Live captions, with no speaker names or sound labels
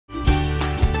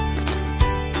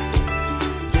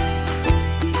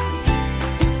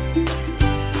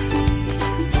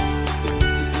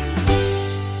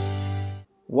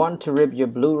Want to rip your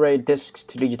Blu-ray discs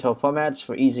to digital formats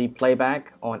for easy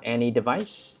playback on any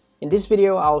device? In this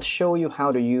video, I'll show you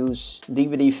how to use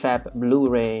DVDFab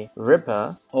Blu-ray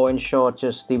Ripper, or in short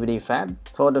just DVDFab,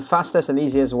 for the fastest and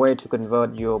easiest way to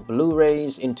convert your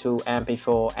Blu-rays into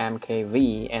MP4,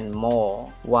 MKV and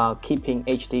more while keeping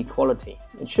HD quality.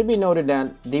 It should be noted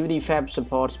that DVDFab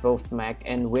supports both Mac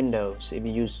and Windows. If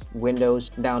you use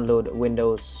Windows, download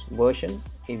Windows version.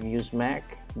 If you use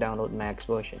Mac, download Mac's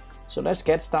version. So let's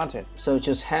get started. So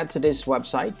just head to this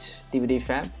website,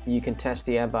 DVDFab. You can test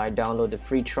the app by download the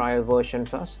free trial version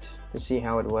first to see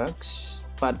how it works.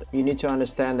 But you need to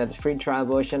understand that the free trial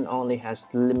version only has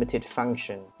limited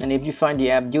function. And if you find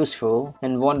the app useful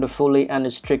and want the fully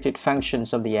unrestricted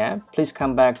functions of the app, please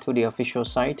come back to the official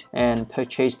site and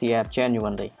purchase the app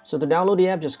genuinely. So to download the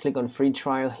app, just click on free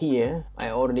trial here.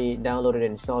 I already downloaded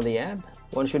and installed the app.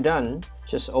 Once you're done,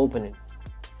 just open it.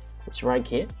 It's right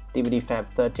here, DVDFab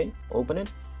 13. Open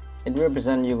it. It will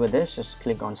present you with this. Just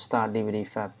click on Start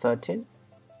DVDFab 13.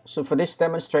 So for this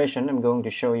demonstration, I'm going to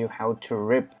show you how to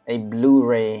rip a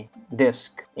Blu-ray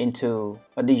disc into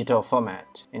a digital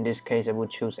format. In this case, I would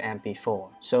choose MP4.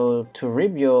 So to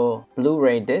rip your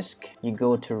Blu-ray disc, you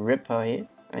go to Ripper here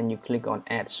and you click on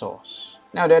Add Source.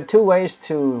 Now there are two ways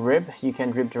to rip. You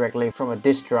can rip directly from a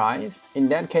disk drive. In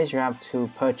that case, you have to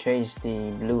purchase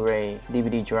the Blu-ray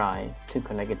DVD drive to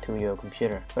connect it to your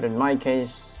computer. But in my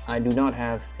case, I do not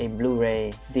have a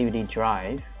Blu-ray DVD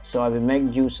drive. So I will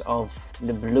make use of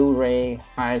the Blu-ray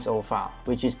ISO file,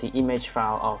 which is the image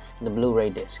file of the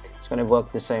Blu-ray disc. It's going to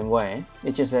work the same way.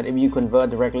 It's just that if you convert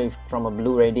directly from a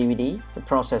Blu-ray DVD, the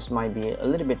process might be a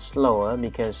little bit slower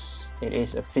because it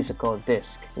is a physical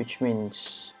disc, which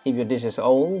means if your disc is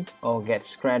old or gets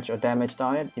scratched or damaged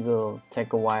on it, it will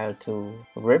take a while to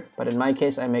rip. But in my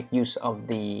case, I make use of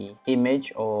the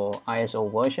image or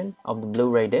ISO version of the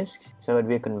Blu-ray disc, so it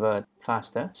will convert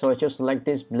faster. So I just select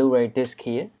this Blu-ray disc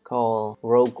here called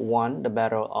Rogue One, the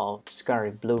Battle of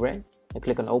Scarif Blu-ray. I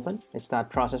click on Open and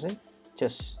start processing.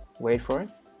 Just wait for it.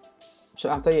 So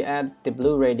after you add the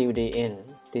Blu-ray DVD in,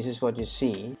 this is what you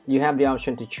see. You have the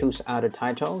option to choose other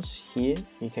titles here.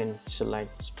 You can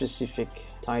select specific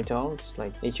titles,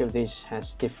 like each of these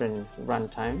has different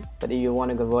runtime. But if you want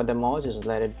to convert them all, just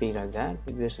let it be like that.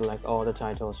 It will select all the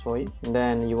titles for you. And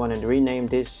then you want to rename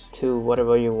this to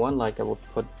whatever you want, like I would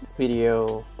put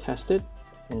video tested.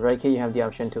 And right here you have the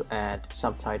option to add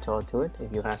subtitle to it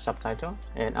if you have subtitle.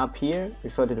 And up here,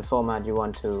 refer to the format you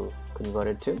want to convert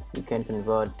it to. You can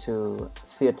convert to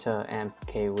theater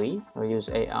MKV, or use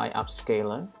AI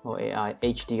upscaler, or AI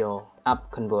HDR up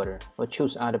converter, or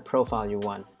choose other profile you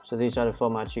want. So these are the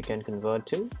formats you can convert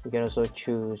to. You can also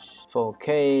choose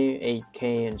 4K,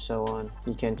 8K and so on.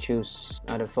 You can choose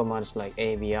other formats like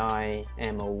AVI,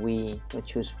 MOV, or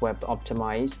choose web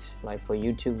optimized like for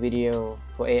YouTube video.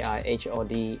 For AI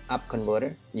HRD up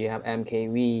converter, you have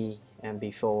MKV,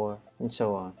 MP4 and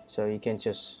so on. So you can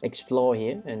just explore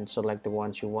here and select the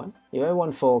ones you want. If I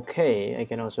want 4K, I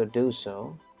can also do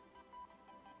so.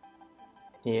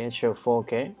 Here show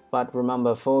 4K, but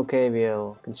remember 4K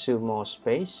will consume more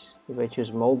space. If I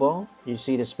choose mobile, you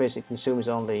see the space it consumes is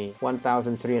only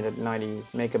 1390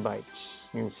 megabytes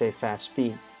and say fast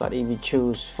speed. But if you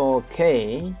choose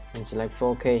 4K and select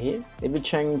 4K here, it will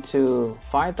change to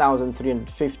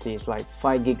 5350, it's like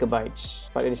 5 gigabytes,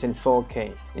 but it is in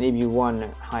 4K. And if you want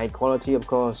high quality, of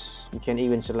course, you can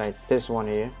even select this one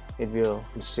here. It will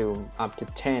consume up to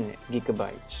 10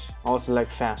 gigabytes. Or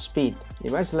select fast speed.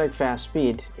 If I select fast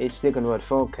speed, it still converts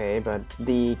 4K, but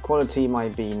the quality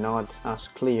might be not as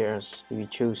clear as if you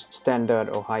choose standard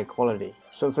or high quality.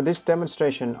 So for this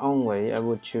demonstration only, I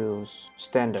would choose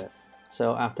standard.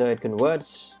 So after it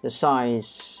converts, the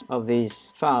size of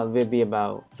this file will be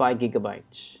about 5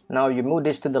 gigabytes. Now you move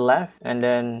this to the left and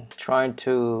then try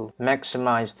to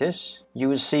maximize this. You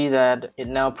will see that it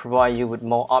now provides you with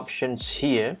more options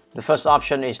here. The first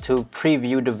option is to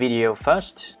preview the video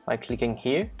first by clicking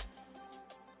here.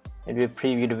 It will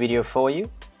preview the video for you.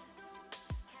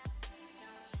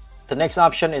 The next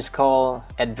option is called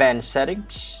Advanced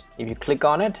Settings. If you click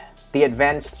on it, the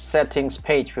Advanced Settings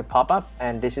page will pop up,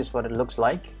 and this is what it looks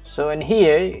like. So in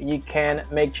here, you can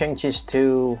make changes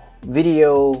to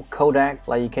video codec,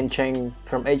 like you can change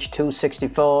from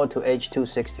H.264 to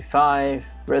H.265.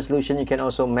 Resolution you can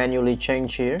also manually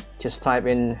change here. Just type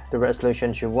in the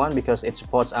resolutions you want because it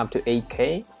supports up to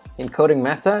 8K. Encoding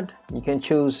method, you can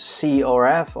choose C or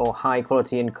F or high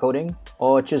quality encoding,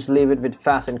 or just leave it with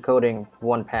fast encoding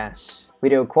one pass.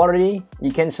 Video quality,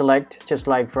 you can select just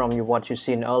like from what you've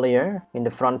seen earlier in the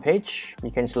front page.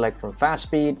 You can select from fast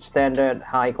speed, standard,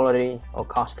 high quality, or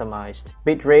customized.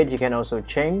 Bitrate you can also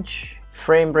change.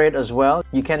 Frame rate as well,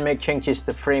 you can make changes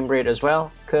to frame rate as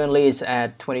well. Currently it's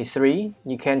at 23.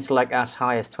 You can select as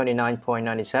high as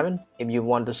 29.97. If you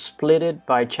want to split it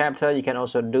by chapter, you can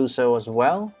also do so as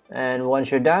well. And once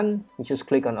you're done, you just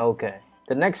click on OK.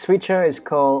 The next feature is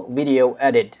called Video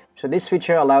Edit. So this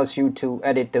feature allows you to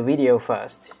edit the video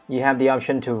first. You have the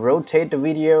option to rotate the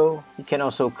video. You can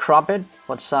also crop it,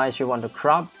 what size you want to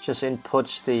crop. Just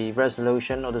input the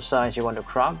resolution or the size you want to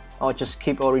crop, or just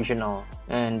keep original.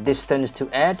 And distance to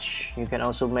edge, you can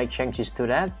also make changes to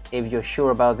that. If you're sure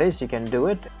about this, you can do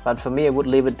it. But for me, I would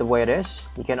leave it the way it is.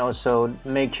 You can also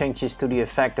make changes to the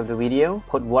effect of the video,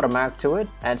 put watermark to it,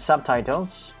 add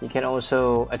subtitles. You can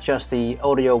also adjust the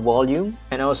audio volume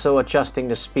and also adjusting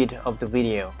the speed of the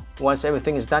video. Once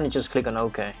everything is done, you just click on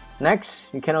OK.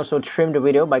 Next, you can also trim the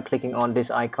video by clicking on this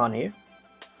icon here.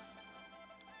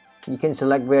 You can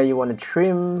select where you want to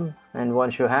trim, and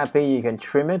once you're happy, you can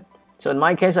trim it. So in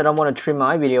my case, I don't want to trim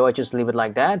my video, I just leave it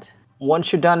like that.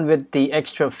 Once you're done with the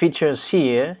extra features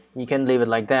here, you can leave it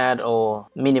like that or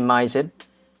minimize it,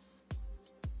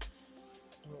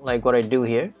 like what I do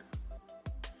here.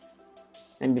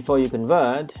 And before you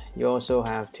convert, you also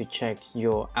have to check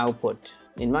your output.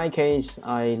 In my case,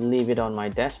 I leave it on my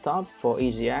desktop for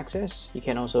easy access. You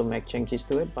can also make changes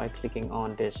to it by clicking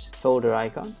on this folder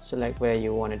icon. Select where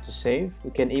you want it to save.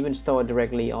 You can even store it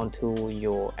directly onto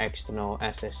your external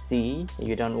SSD if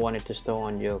you don't want it to store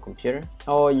on your computer.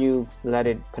 Or you let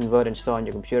it convert and store on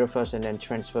your computer first and then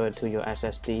transfer it to your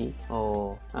SSD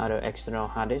or other external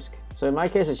hard disk. So in my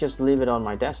case, I just leave it on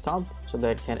my desktop so that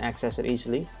it can access it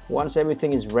easily. Once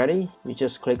everything is ready, you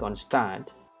just click on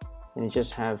Start. And you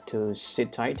just have to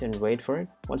sit tight and wait for it.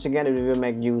 Once again, it will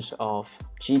make use of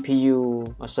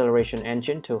GPU acceleration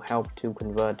engine to help to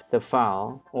convert the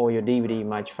file or your DVD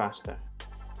much faster.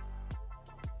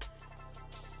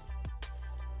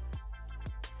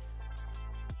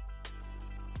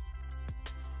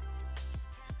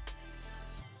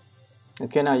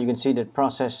 Okay, now you can see the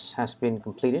process has been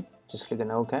completed. Just click on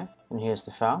OK, and here's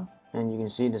the file. And you can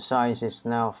see the size is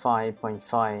now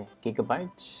 5.5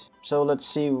 gigabytes. So let's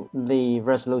see the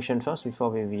resolution first before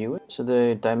we view it. So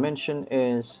the dimension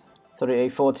is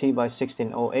 3840 by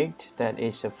 1608. That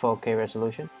is a 4K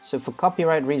resolution. So for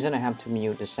copyright reason, I have to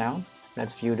mute the sound.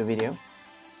 Let's view the video.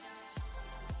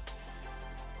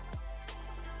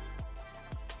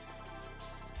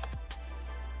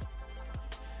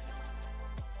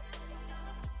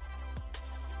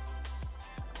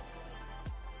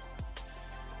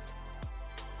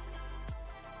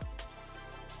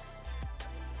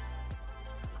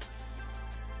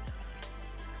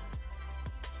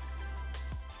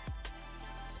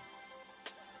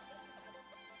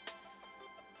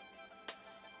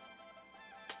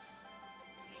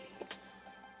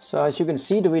 So as you can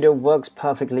see, the video works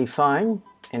perfectly fine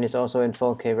and it's also in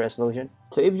 4K resolution.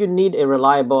 So if you need a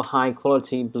reliable high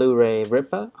quality Blu-ray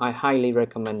Ripper, I highly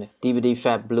recommend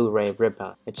DVDFab Blu-ray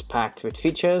Ripper. It's packed with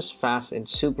features, fast and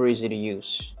super easy to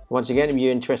use. Once again, if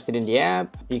you're interested in the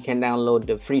app, you can download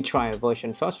the free trial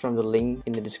version first from the link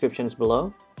in the descriptions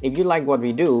below. If you like what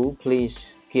we do,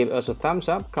 please give us a thumbs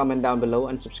up, comment down below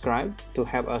and subscribe to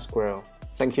help us grow.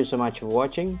 Thank you so much for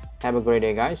watching. Have a great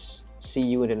day guys. See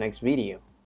you in the next video.